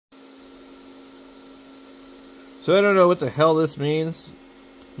So I don't know what the hell this means.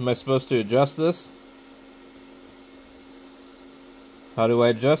 Am I supposed to adjust this? How do I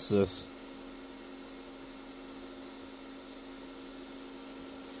adjust this?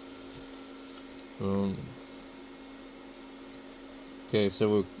 Okay, so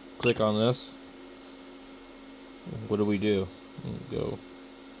we'll click on this. What do we do? Go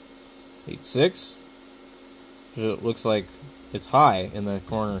 8.6. It looks like it's high in the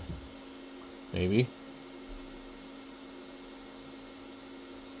corner. Maybe.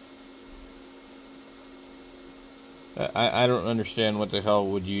 I don't understand what the hell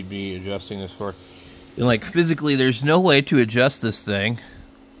would you be adjusting this for. And like physically, there's no way to adjust this thing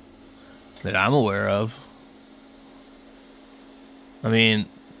that I'm aware of. I mean,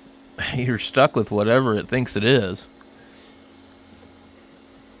 you're stuck with whatever it thinks it is.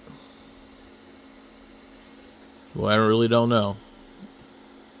 Well, I really don't know.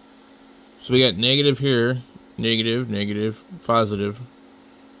 So we got negative here, negative, negative, positive.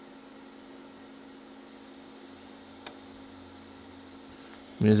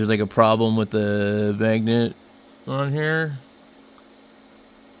 I mean, is there like a problem with the magnet on here?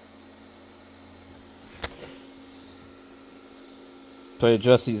 If I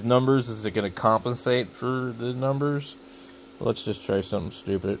adjust these numbers, is it going to compensate for the numbers? Well, let's just try something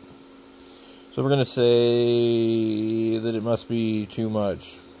stupid. So we're going to say that it must be too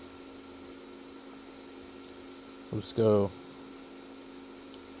much. Let's go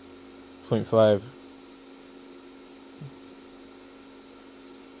 0.5.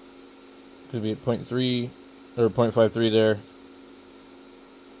 Could be at 0.3 or 0.53 there.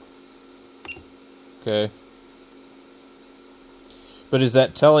 Okay. But is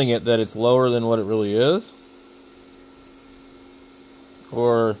that telling it that it's lower than what it really is?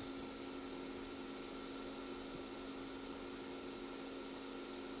 Or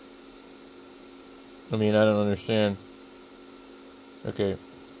I mean, I don't understand. Okay.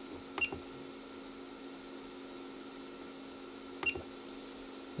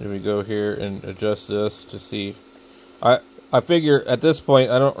 There we go here and adjust this to see. I figure at this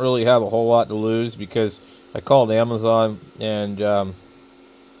point I don't really have a whole lot to lose because I called Amazon and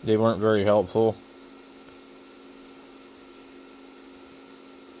they weren't very helpful.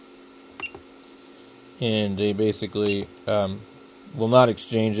 And they basically will not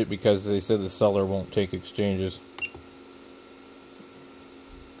exchange it because they said the seller won't take exchanges.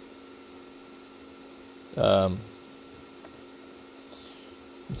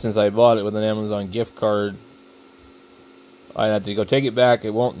 Since I bought it with an Amazon gift card, I had to go take it back.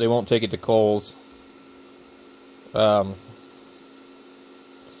 They won't take it to Kohl's. Oh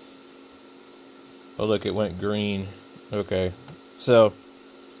look, it went green. Okay, so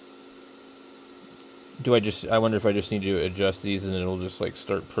I wonder if I just need to adjust these and it'll just like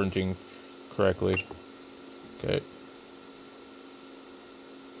start printing correctly. Okay.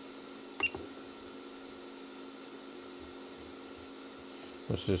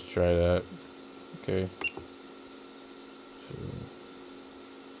 Let's just try that. Okay.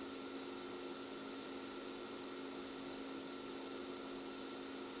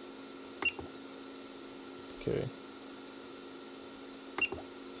 Okay.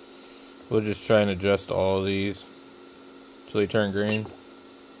 We'll just try and adjust all of these until they turn green.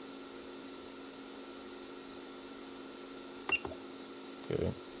 Okay.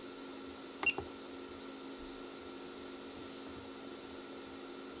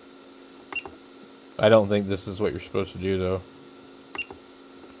 I don't think this is what you're supposed to do, though.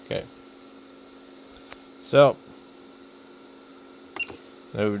 Okay. So,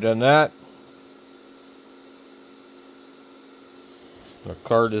 now we've done that. The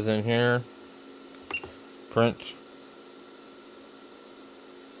card is in here. Print.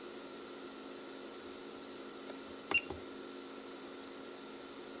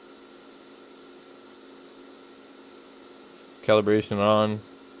 Calibration on.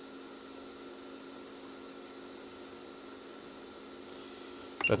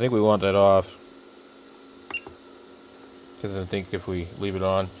 I think we want that off, because I think if we leave it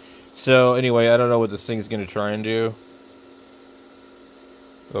on. So anyway, I don't know what this thing's going to try and do.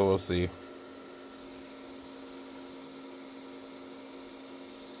 Oh, we'll see.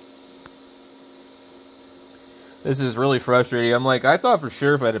 This is really frustrating. I'm like, I thought for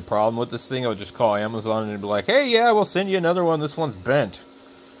sure if I had a problem with this thing, I would just call Amazon and be like, hey, yeah, we'll send you another one. This one's bent.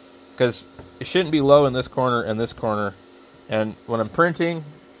 Because it shouldn't be low in this corner and this corner. And when I'm printing,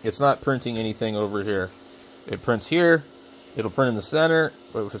 it's not printing anything over here. It prints here. It'll print in the center.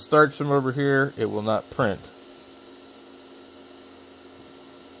 But if it starts from over here, it will not print.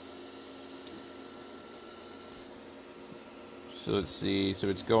 So let's see. So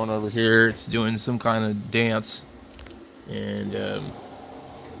it's going over here. It's doing some kind of dance. And at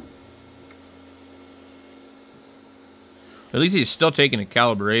least he's still taking a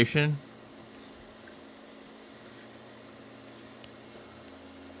calibration.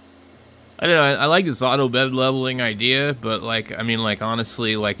 I don't know, I like this auto bed leveling idea, but like, I mean, like,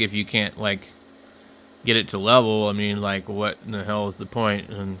 honestly, like, if you can't, like, get it to level, I mean, like, what in the hell is the point?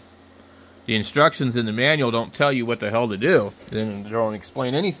 And the instructions in the manual don't tell you what the hell to do. They don't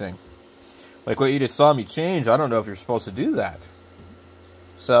explain anything. Like what you just saw me change, I don't know if you're supposed to do that.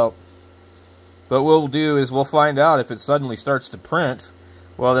 So, but what we'll do is we'll find out if it suddenly starts to print.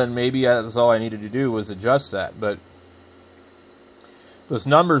 Well, then maybe that's all I needed to do was adjust that. But those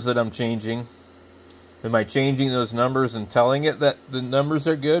numbers that I'm changing, am I changing those numbers and telling it that the numbers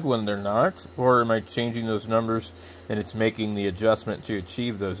are good when they're not? Or am I changing those numbers and it's making the adjustment to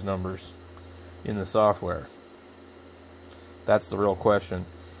achieve those numbers in the software? That's the real question.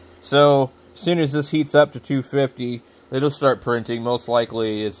 So, as soon as this heats up to 250, it'll start printing. Most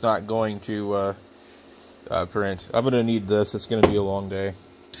likely, it's not going to print. I'm going to need this. It's going to be a long day.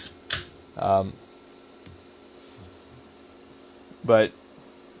 But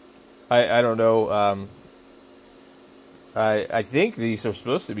I don't know. I think these are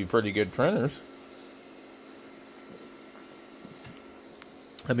supposed to be pretty good printers.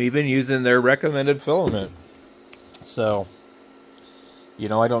 I'm even using their recommended filament. So, you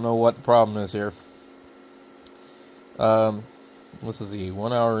know, I don't know what the problem is here. This is a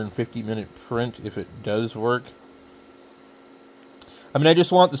 1 hour and 50-minute print if it does work. I mean, I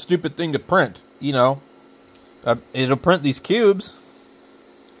just want the stupid thing to print, you know. It'll print these cubes.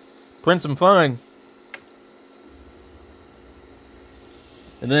 Prints them fine.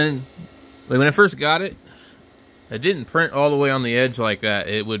 And then, like, when I first got it, it didn't print all the way on the edge like that.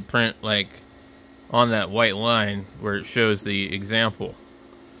 It would print, like, on that white line where it shows the example.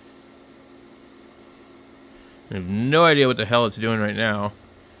 I have no idea what the hell it's doing right now.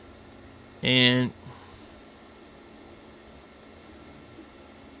 And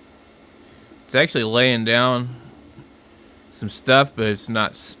it's actually laying down some stuff, but it's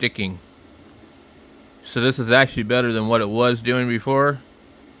not sticking. So this is actually better than what it was doing before.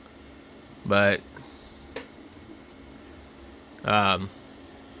 But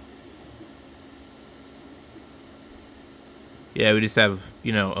yeah, we just have,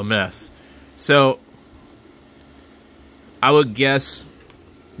 you know, a mess. So I would guess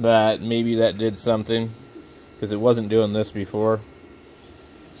that maybe that did something, because it wasn't doing this before.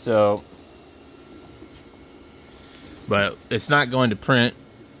 So, but it's not going to print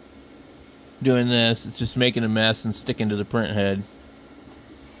doing this. It's just making a mess and sticking to the print head.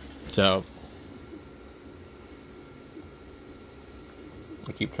 So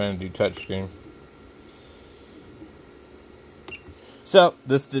I keep trying to do touchscreen. So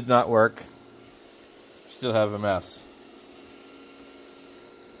this did not work. Still have a mess.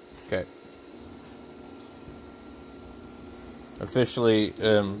 Okay. Officially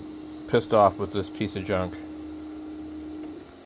pissed off with this piece of junk.